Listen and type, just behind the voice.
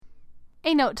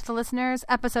A note to the listeners,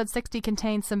 episode 60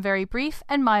 contains some very brief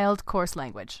and mild coarse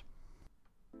language.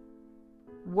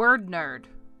 Word nerd,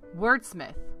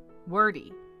 wordsmith,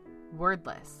 wordy,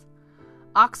 wordless.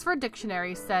 Oxford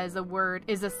Dictionary says a word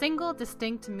is a single,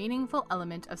 distinct, meaningful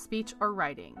element of speech or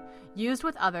writing, used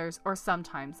with others or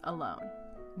sometimes alone.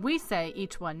 We say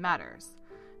each one matters.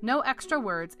 No extra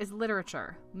words is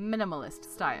literature,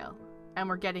 minimalist style. And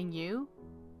we're getting you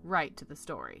right to the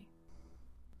story.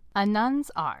 A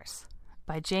Nun's Arse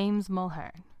by James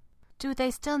Mulhern. Do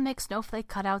they still make snowflake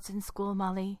cutouts in school,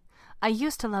 Molly? I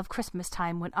used to love Christmas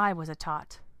time when I was a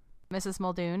tot. Mrs.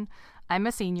 Muldoon, I'm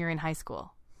a senior in high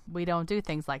school. We don't do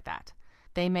things like that.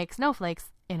 They make snowflakes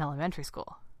in elementary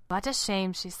school. What a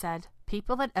shame, she said.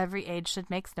 People at every age should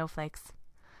make snowflakes.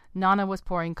 Nana was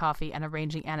pouring coffee and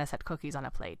arranging anisette cookies on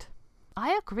a plate.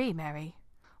 I agree, Mary.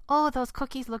 Oh, those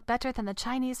cookies look better than the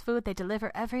Chinese food they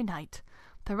deliver every night.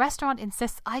 The restaurant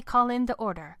insists I call in the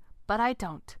order, but I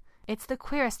don't. It's the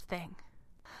queerest thing.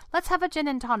 Let's have a gin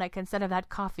and tonic instead of that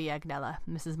coffee, Agnella,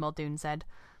 Mrs. Muldoon said.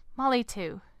 Molly,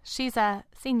 too. She's a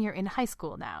senior in high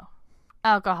school now.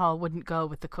 Alcohol wouldn't go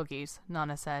with the cookies,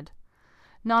 Nana said.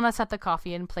 Nana set the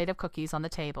coffee and plate of cookies on the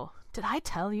table. Did I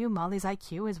tell you Molly's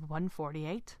IQ is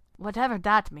 148? Whatever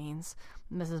that means,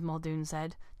 Mrs. Muldoon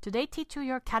said. Do they teach you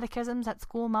your catechisms at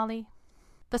school, Molly?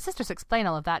 The sisters explain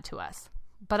all of that to us,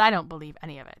 but I don't believe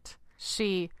any of it.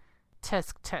 She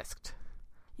tisk-tisked.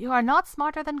 You are not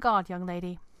smarter than God, young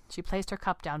lady. She placed her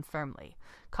cup down firmly.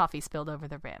 Coffee spilled over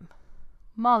the rim.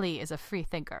 Molly is a free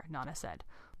thinker, Nana said.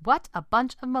 What a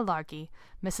bunch of malarkey,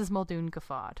 Mrs. Muldoon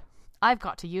guffawed. I've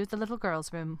got to use the little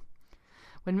girl's room.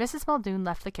 When Mrs. Muldoon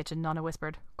left the kitchen, Nana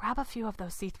whispered, Grab a few of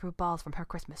those see-through balls from her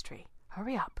Christmas tree.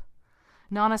 Hurry up.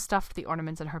 Nana stuffed the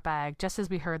ornaments in her bag just as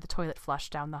we heard the toilet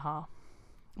flush down the hall.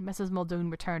 Mrs.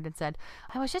 Muldoon returned and said,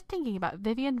 I was just thinking about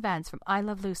Vivian Vance from I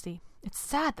Love Lucy. It's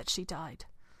sad that she died.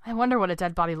 I wonder what a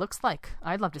dead body looks like.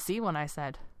 I'd love to see one, I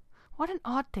said. What an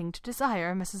odd thing to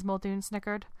desire, Mrs. Muldoon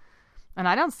snickered. And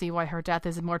I don't see why her death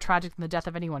is more tragic than the death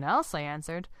of anyone else, I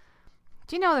answered.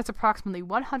 Do you know there's approximately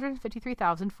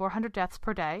 153,400 deaths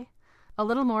per day? A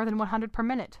little more than 100 per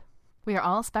minute. We are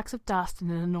all specks of dust in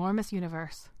an enormous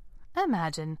universe.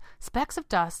 Imagine, specks of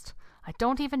dust. I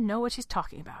don't even know what she's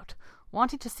talking about.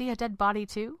 Wanting to see a dead body,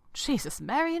 too? Jesus,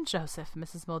 Mary and Joseph,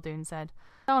 Mrs. Muldoon said.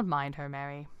 Don't mind her,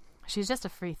 Mary. She's just a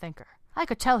free thinker. I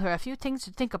could tell her a few things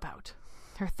to think about.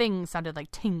 Her things sounded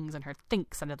like tings, and her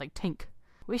think sounded like tink.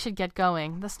 We should get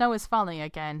going. The snow is falling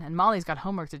again, and Molly's got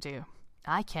homework to do.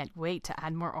 I can't wait to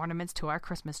add more ornaments to our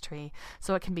Christmas tree,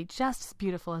 so it can be just as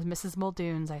beautiful as Mrs.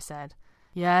 Muldoon's, I said.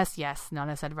 Yes, yes,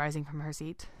 Nana said, rising from her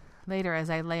seat. Later, as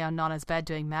I lay on Nana's bed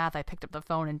doing math, I picked up the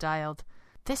phone and dialed.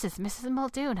 This is Mrs.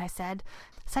 Muldoon, I said.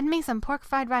 Send me some pork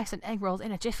fried rice and egg rolls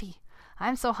in a jiffy.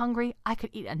 I'm so hungry I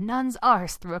could eat a nun's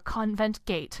arse through a convent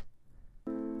gate.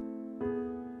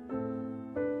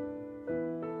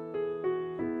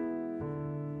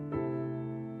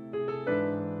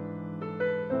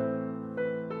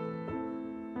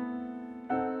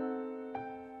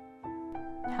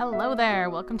 Hello there,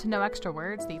 welcome to No Extra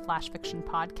Words, the Flash Fiction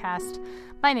podcast.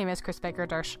 My name is Chris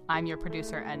Baker-Dersch. I'm your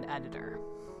producer and editor.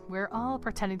 We're all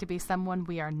pretending to be someone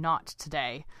we are not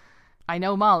today. I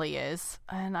know Molly is,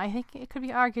 and I think it could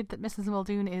be argued that Mrs.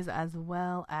 Muldoon is as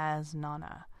well as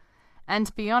Nana. And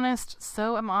to be honest,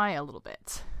 so am I a little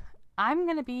bit. I'm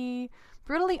going to be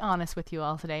brutally honest with you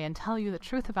all today and tell you the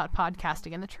truth about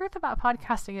podcasting. And the truth about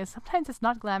podcasting is sometimes it's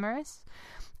not glamorous,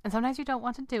 and sometimes you don't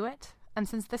want to do it. And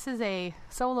since this is a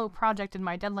solo project and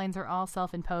my deadlines are all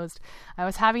self-imposed, I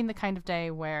was having the kind of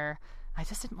day where I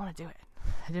just didn't want to do it.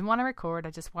 I didn't want to record.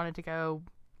 I just wanted to go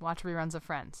watch reruns of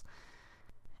Friends.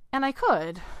 And I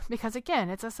could, because again,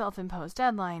 it's a self-imposed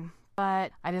deadline.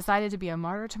 But I decided to be a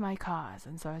martyr to my cause,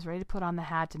 and so I was ready to put on the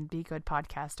hat and be a good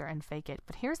podcaster and fake it.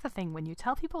 But here's the thing, when you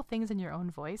tell people things in your own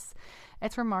voice,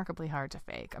 it's remarkably hard to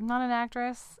fake. I'm not an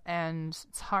actress, and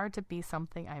it's hard to be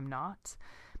something I'm not.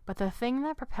 But the thing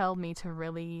that propelled me to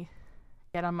really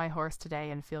get on my horse today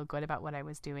and feel good about what I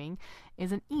was doing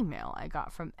is an email I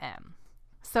got from M.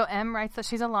 So M writes that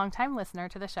she's a longtime listener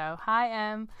to the show. Hi,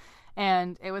 M.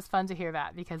 And it was fun to hear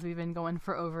that because we've been going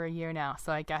for over a year now.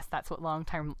 So I guess that's what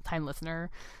long-time listener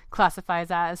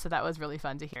classifies as. So that was really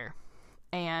fun to hear.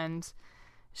 And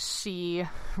she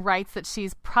writes that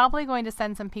she's probably going to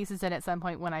send some pieces in at some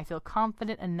point when I feel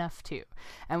confident enough to.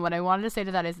 And what I wanted to say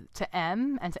to that is to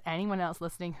M and to anyone else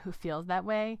listening who feels that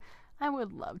way, I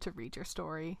would love to read your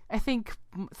story. I think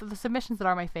so the submissions that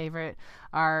are my favorite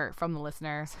are from the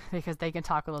listeners because they can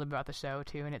talk a little bit about the show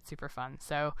too, and it's super fun.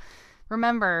 So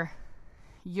remember,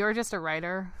 you're just a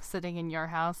writer sitting in your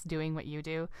house doing what you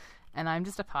do, and I'm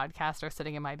just a podcaster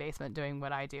sitting in my basement doing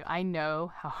what I do. I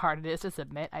know how hard it is to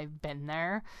submit. I've been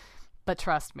there. But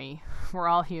trust me, we're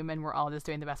all human. We're all just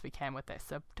doing the best we can with this.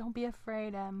 So don't be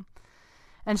afraid, Em.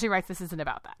 And she writes, this isn't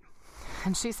about that.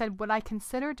 And she said, would I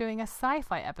consider doing a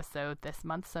sci-fi episode this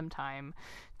month sometime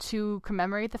to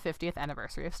commemorate the 50th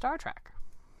anniversary of Star Trek?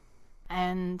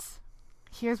 And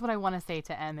here's what I want to say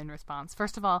to Em in response.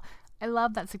 First of all, I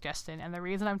love that suggestion, and the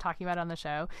reason I'm talking about it on the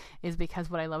show is because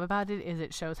what I love about it is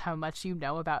it shows how much you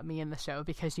know about me in the show,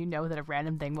 because you know that a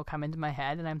random thing will come into my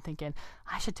head and I'm thinking,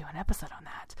 I should do an episode on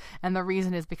that. And the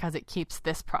reason is because it keeps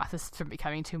this process from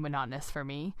becoming too monotonous for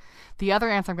me. The other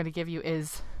answer I'm going to give you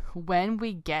is, when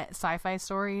we get sci-fi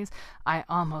stories, I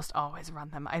almost always run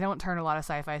them. I don't turn a lot of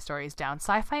sci-fi stories down.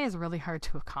 Sci-fi is really hard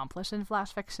to accomplish in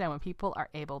flash fiction, and when people are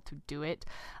able to do it,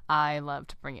 I love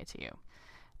to bring it to you.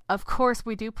 Of course,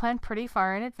 we do plan pretty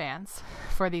far in advance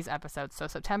for these episodes, so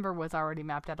September was already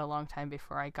mapped out a long time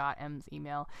before I got Em's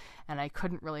email, and I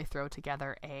couldn't really throw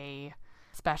together a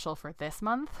special for this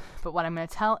month. But what I'm going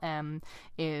to tell Em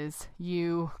is,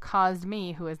 you caused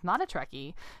me, who is not a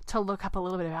Trekkie, to look up a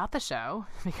little bit about the show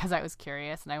because I was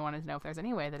curious and I wanted to know if there's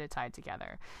any way that it tied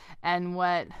together. And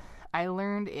what I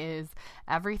learned is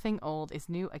everything old is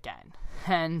new again.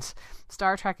 And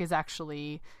Star Trek is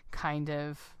actually kind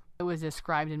of, it was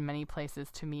described in many places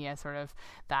to me as sort of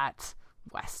that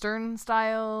Western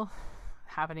style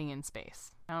happening in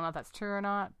space. I don't know if that's true or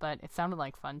not, but it sounded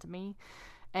like fun to me.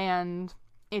 And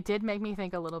it did make me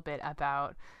think a little bit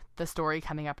about the story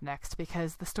coming up next,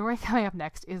 because the story coming up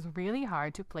next is really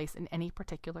hard to place in any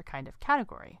particular kind of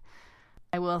category.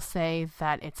 I will say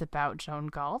that it's about Joan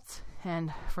Galt,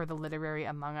 and for the literary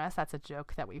among us, that's a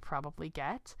joke that we probably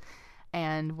get.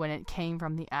 And when it came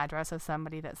from the address of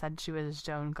somebody that said she was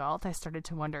Joan Galt, I started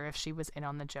to wonder if she was in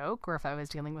on the joke or if I was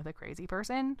dealing with a crazy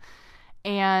person.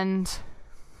 And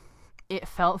it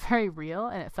felt very real,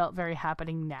 and it felt very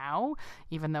happening now,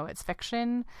 even though it's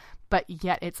fiction, but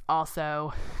yet it's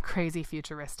also crazy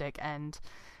futuristic. And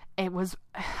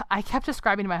I kept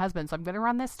describing to my husband, so I'm going to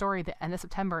run this story the end of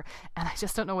September, and I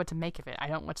just don't know what to make of it. I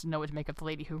don't know what to make of the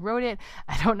lady who wrote it.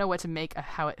 I don't know what to make of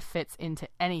how it fits into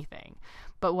anything.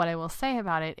 But what I will say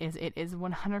about it is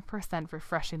 100%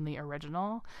 refreshingly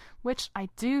original, which I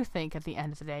do think at the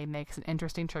end of the day makes an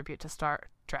interesting tribute to Star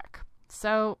Trek.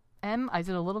 So, Em, I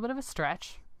did a little bit of a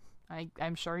stretch.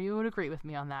 I'm sure you would agree with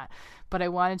me on that. But I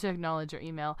wanted to acknowledge your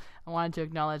email. I wanted to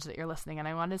acknowledge that you're listening. And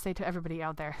I wanted to say to everybody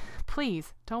out there,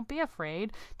 please don't be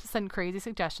afraid to send crazy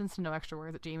suggestions to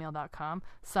noextrawords@gmail.com.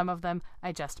 Some of them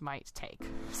I just might take.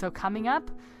 So coming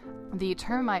up, the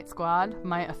Termite Squad,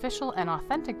 my official and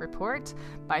authentic report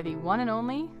by the one and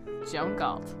only Joan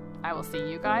Galt. I will see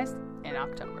you guys in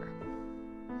October.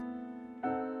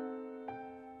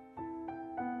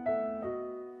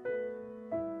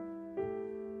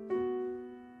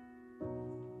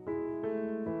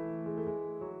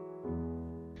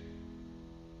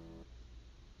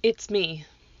 It's me.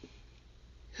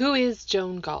 Who is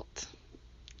Joan Galt?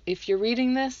 If you're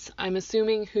reading this, I'm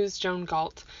assuming Who's Joan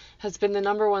Galt has been the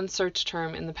 #1 search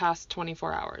term in the past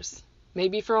 24 hours.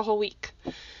 Maybe for a whole week.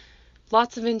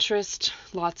 Lots of interest,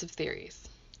 lots of theories.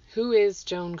 Who is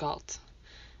Joan Galt?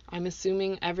 I'm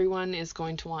assuming everyone is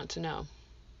going to want to know.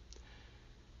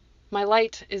 My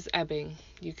light is ebbing,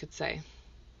 you could say.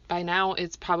 By now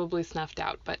it's probably snuffed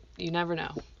out, but you never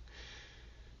know.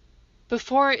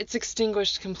 Before it's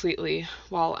extinguished completely,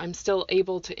 while I'm still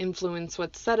able to influence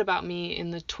what's said about me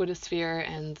in the Twittersphere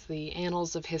and the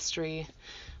annals of history,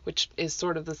 which is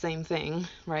sort of the same thing,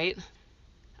 right?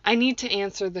 I need to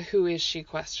answer the who is she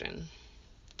question,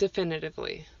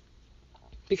 definitively,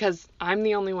 because I'm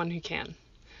the only one who can.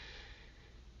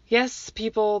 Yes,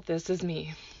 people, this is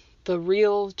me, the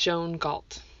real Joan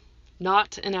Galt,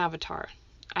 not an avatar.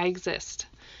 I exist.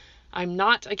 I'm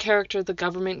not a character the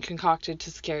government concocted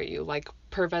to scare you, like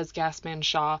Pervez Gasman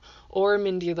Shah or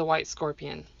Mindy the White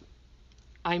Scorpion.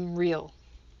 I'm real.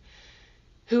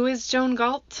 Who is Joan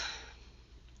Galt?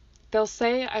 They'll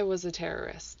say I was a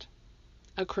terrorist,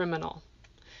 a criminal.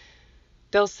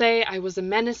 They'll say I was a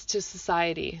menace to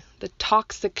society, the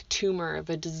toxic tumor of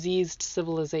a diseased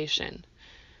civilization.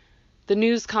 The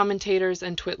news commentators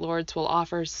and twitlords will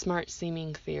offer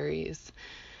smart-seeming theories.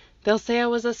 They'll say I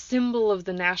was a symbol of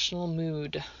the national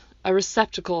mood, a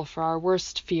receptacle for our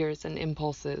worst fears and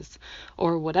impulses,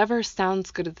 or whatever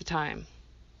sounds good at the time.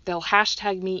 They'll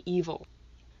hashtag me evil.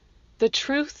 The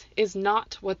truth is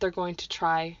not what they're going to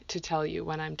try to tell you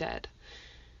when I'm dead.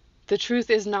 The truth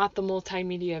is not the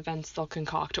multimedia events they'll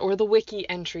concoct, or the wiki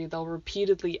entry they'll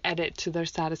repeatedly edit to their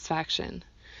satisfaction.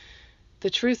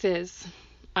 The truth is,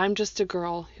 I'm just a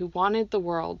girl who wanted the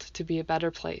world to be a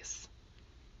better place.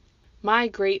 My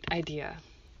great idea.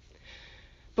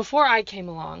 Before I came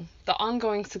along, the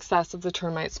ongoing success of the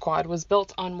termite squad was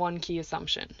built on one key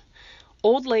assumption.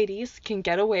 Old ladies can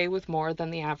get away with more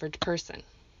than the average person.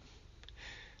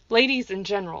 Ladies in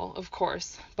general, of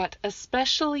course, but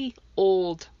especially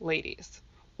old ladies,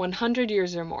 100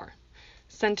 years or more,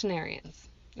 centenarians,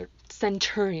 or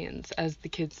centurions as the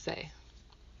kids say.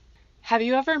 Have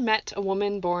you ever met a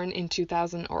woman born in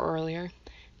 2000 or earlier?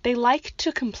 They like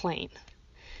to complain.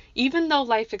 Even though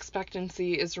life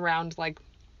expectancy is around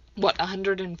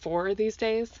 104 these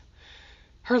days?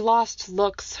 Her lost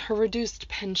looks, her reduced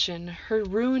pension, her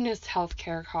ruinous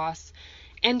healthcare costs,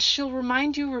 and she'll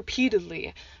remind you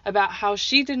repeatedly about how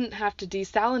she didn't have to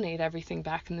desalinate everything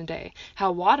back in the day,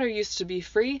 how water used to be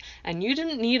free, and you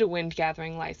didn't need a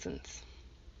wind-gathering license.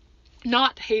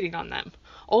 Not hating on them.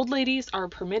 Old ladies are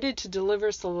permitted to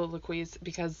deliver soliloquies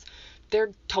because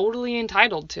they're totally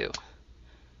entitled to.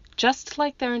 Just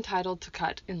like they're entitled to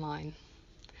cut in line.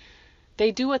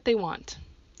 They do what they want.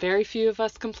 Very few of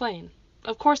us complain.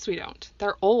 Of course we don't.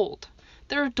 They're old.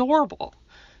 They're adorable.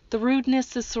 The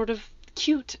rudeness is sort of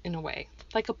cute in a way,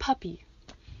 like a puppy.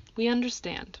 We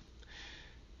understand.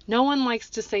 No one likes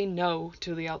to say no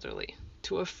to the elderly,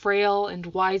 to a frail and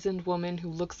wizened woman who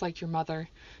looks like your mother.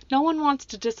 No one wants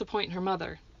to disappoint her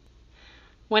mother.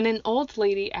 When an old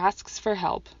lady asks for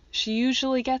help, she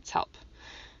usually gets help.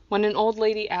 When an old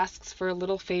lady asks for a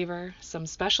little favor, some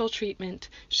special treatment,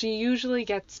 she usually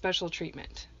gets special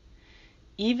treatment.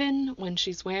 Even when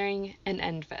she's wearing an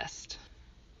end vest.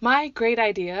 My great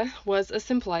idea was a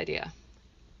simple idea.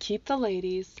 Keep the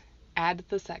ladies, add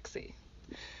the sexy.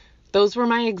 Those were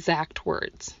my exact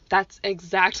words. That's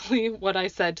exactly what I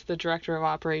said to the director of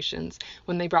operations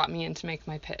when they brought me in to make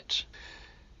my pitch.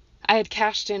 I had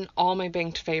cashed in all my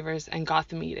banked favors and got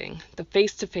the meeting, the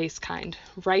face-to-face kind,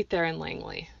 right there in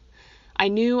Langley. I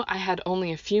knew I had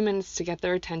only a few minutes to get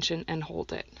their attention and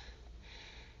hold it.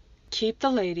 Keep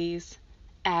the ladies,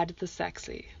 add the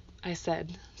sexy, I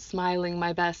said, smiling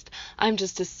my best. I'm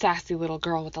just a sassy little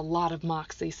girl with a lot of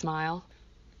moxie smile.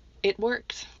 It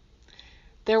worked.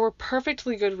 There were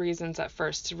perfectly good reasons at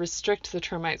first to restrict the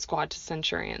termite squad to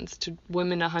centurions, to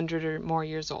women 100 or more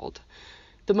years old.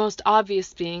 The most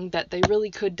obvious being that they really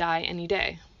could die any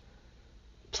day.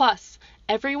 Plus,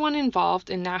 everyone involved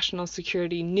in national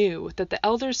security knew that the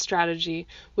elders' strategy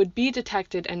would be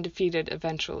detected and defeated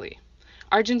eventually.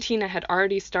 Argentina had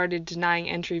already started denying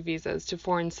entry visas to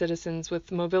foreign citizens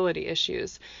with mobility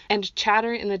issues, and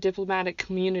chatter in the diplomatic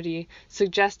community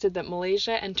suggested that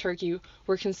Malaysia and Turkey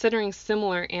were considering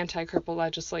similar anti-cripple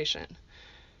legislation.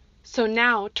 So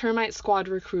now termite squad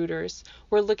recruiters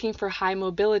were looking for high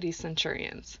mobility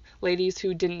centurions, ladies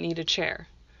who didn't need a chair.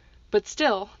 But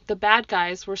still, the bad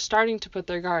guys were starting to put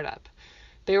their guard up.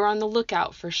 They were on the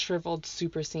lookout for shriveled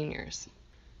super seniors.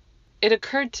 It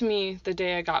occurred to me the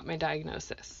day I got my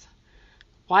diagnosis.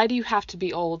 Why do you have to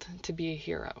be old to be a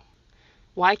hero?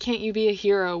 Why can't you be a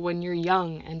hero when you're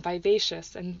young and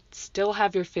vivacious and still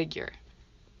have your figure?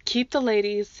 Keep the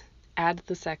ladies, add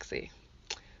the sexy.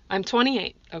 I'm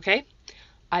 28, okay?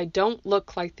 I don't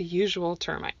look like the usual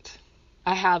termite.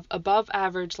 I have above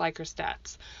average Likert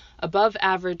stats, above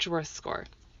average worth score.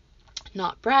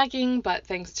 Not bragging, but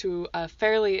thanks to a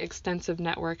fairly extensive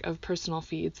network of personal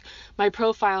feeds, my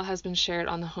profile has been shared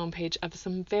on the homepage of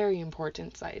some very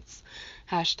important sites.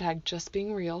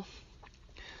 #JustBeingReal.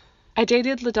 I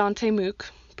dated LaDante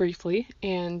Mook briefly,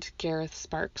 and Gareth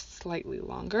Sparks slightly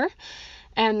longer,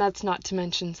 and that's not to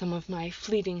mention some of my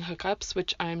fleeting hookups,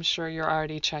 which I'm sure you're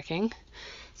already checking.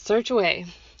 Search away.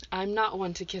 I'm not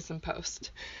one to kiss and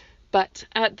post. But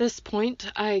at this point,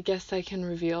 I guess I can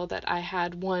reveal that I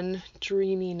had one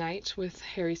dreamy night with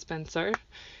Harry Spencer.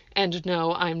 And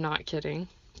no, I'm not kidding.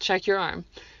 Check your arm.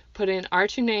 Put in our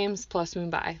two names plus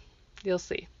Mumbai. You'll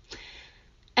see.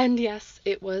 And yes,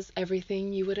 it was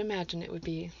everything you would imagine it would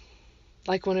be.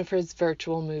 Like one of his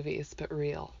virtual movies, but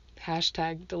real.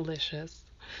 #delicious.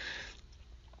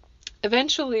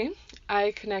 Eventually,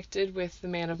 I connected with the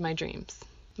man of my dreams,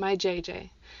 my JJ.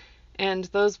 And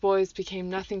those boys became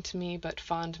nothing to me but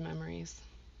fond memories.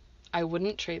 I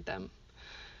wouldn't trade them.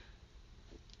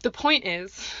 The point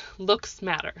is, looks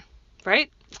matter, right?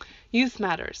 Youth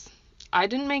matters. I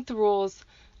didn't make the rules,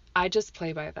 I just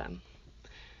play by them.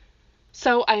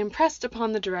 So I impressed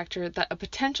upon the director that a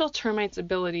potential termite's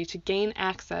ability to gain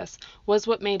access was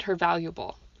what made her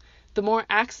valuable. The more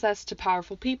access to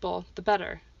powerful people, the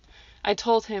better. I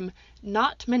told him,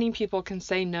 not many people can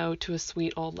say no to a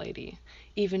sweet old lady.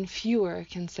 Even fewer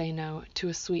can say no to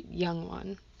a sweet young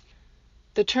one.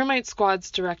 The termite squad's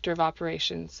director of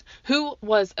operations, who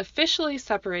was officially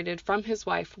separated from his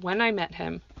wife when I met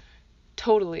him,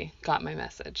 totally got my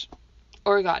message.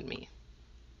 or got me,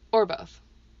 or both,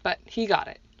 but he got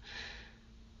it.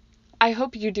 I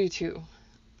hope you do too.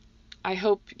 I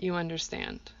hope you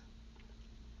understand.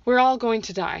 We're all going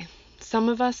to die. Some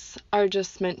of us are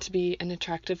just meant to be an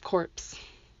attractive corpse.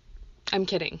 I'm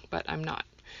kidding, but I'm not.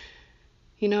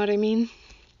 You know what I mean?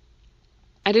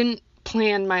 I didn't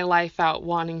plan my life out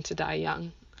wanting to die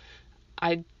young.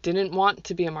 I didn't want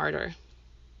to be a martyr.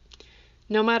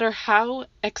 No matter how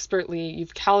expertly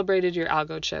you've calibrated your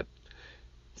algo chip,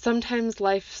 sometimes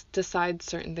life decides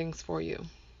certain things for you.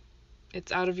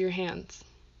 It's out of your hands.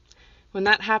 When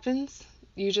that happens,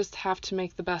 you just have to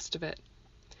make the best of it.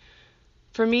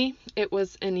 For me, it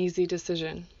was an easy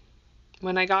decision.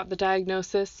 When I got the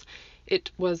diagnosis,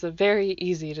 it was a very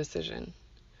easy decision.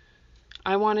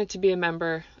 I wanted to be a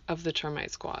member of the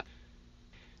termite squad.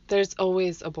 There's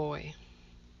always a boy.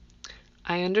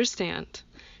 I understand.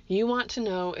 You want to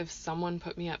know if someone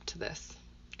put me up to this,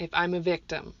 if I'm a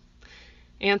victim.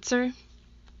 Answer: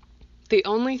 the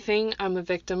only thing I'm a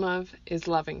victim of is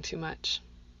loving too much,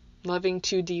 loving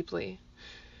too deeply.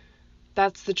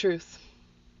 That's the truth.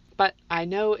 But I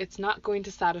know it's not going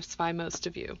to satisfy most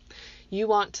of you. You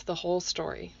want the whole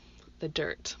story, the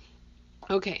dirt.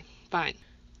 Okay, fine.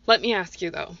 Let me ask you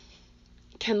though,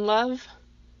 can love,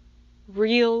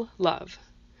 real love,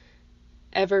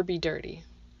 ever be dirty?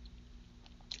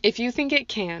 If you think it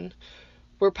can,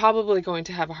 we're probably going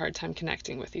to have a hard time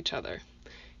connecting with each other,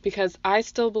 because I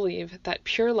still believe that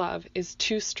pure love is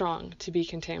too strong to be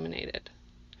contaminated.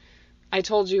 I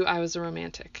told you I was a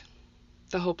romantic,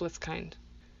 the hopeless kind.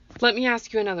 Let me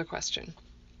ask you another question.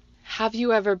 Have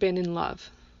you ever been in love?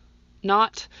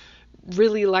 Not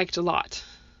really liked a lot.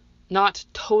 Not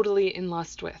totally in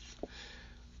lust with.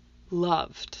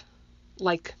 Loved.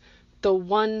 Like the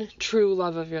one true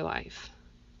love of your life.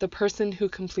 The person who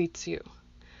completes you.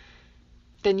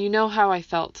 Then you know how I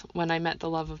felt when I met the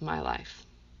love of my life.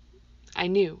 I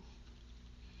knew.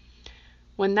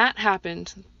 When that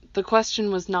happened, the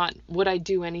question was not, would I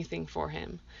do anything for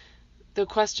him? The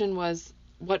question was,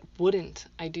 what wouldn't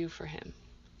I do for him?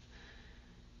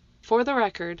 For the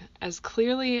record, as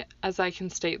clearly as I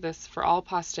can state this for all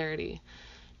posterity,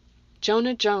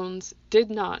 Jonah Jones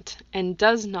did not and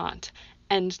does not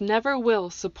and never will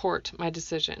support my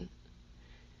decision.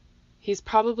 He's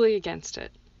probably against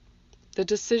it. The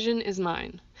decision is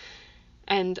mine,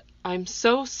 and I'm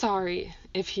so sorry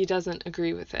if he doesn't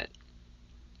agree with it.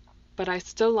 But I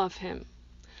still love him.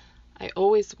 I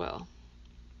always will.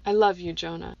 I love you,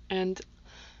 Jonah, and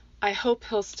I hope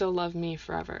he'll still love me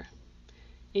forever,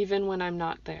 even when I'm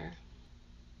not there.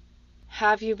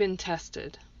 Have you been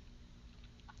tested?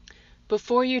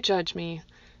 Before you judge me,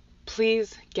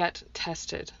 please get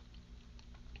tested.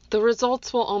 The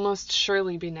results will almost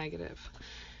surely be negative.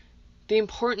 The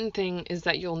important thing is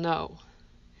that you'll know.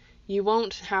 You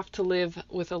won't have to live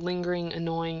with a lingering,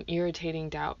 annoying, irritating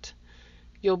doubt.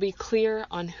 You'll be clear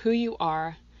on who you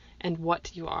are and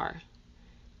what you are,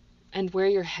 and where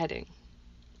you're heading.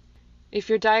 If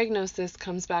your diagnosis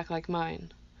comes back like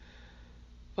mine,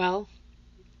 well,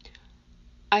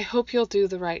 I hope you'll do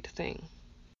the right thing.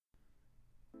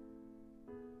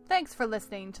 Thanks for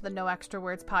listening to the No Extra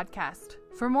Words podcast.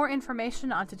 For more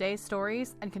information on today's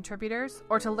stories and contributors,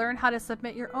 or to learn how to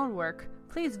submit your own work,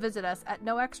 please visit us at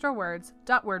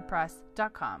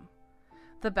noextrawords.wordpress.com.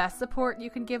 The best support you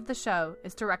can give the show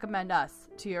is to recommend us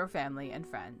to your family and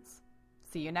friends.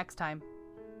 See you next time.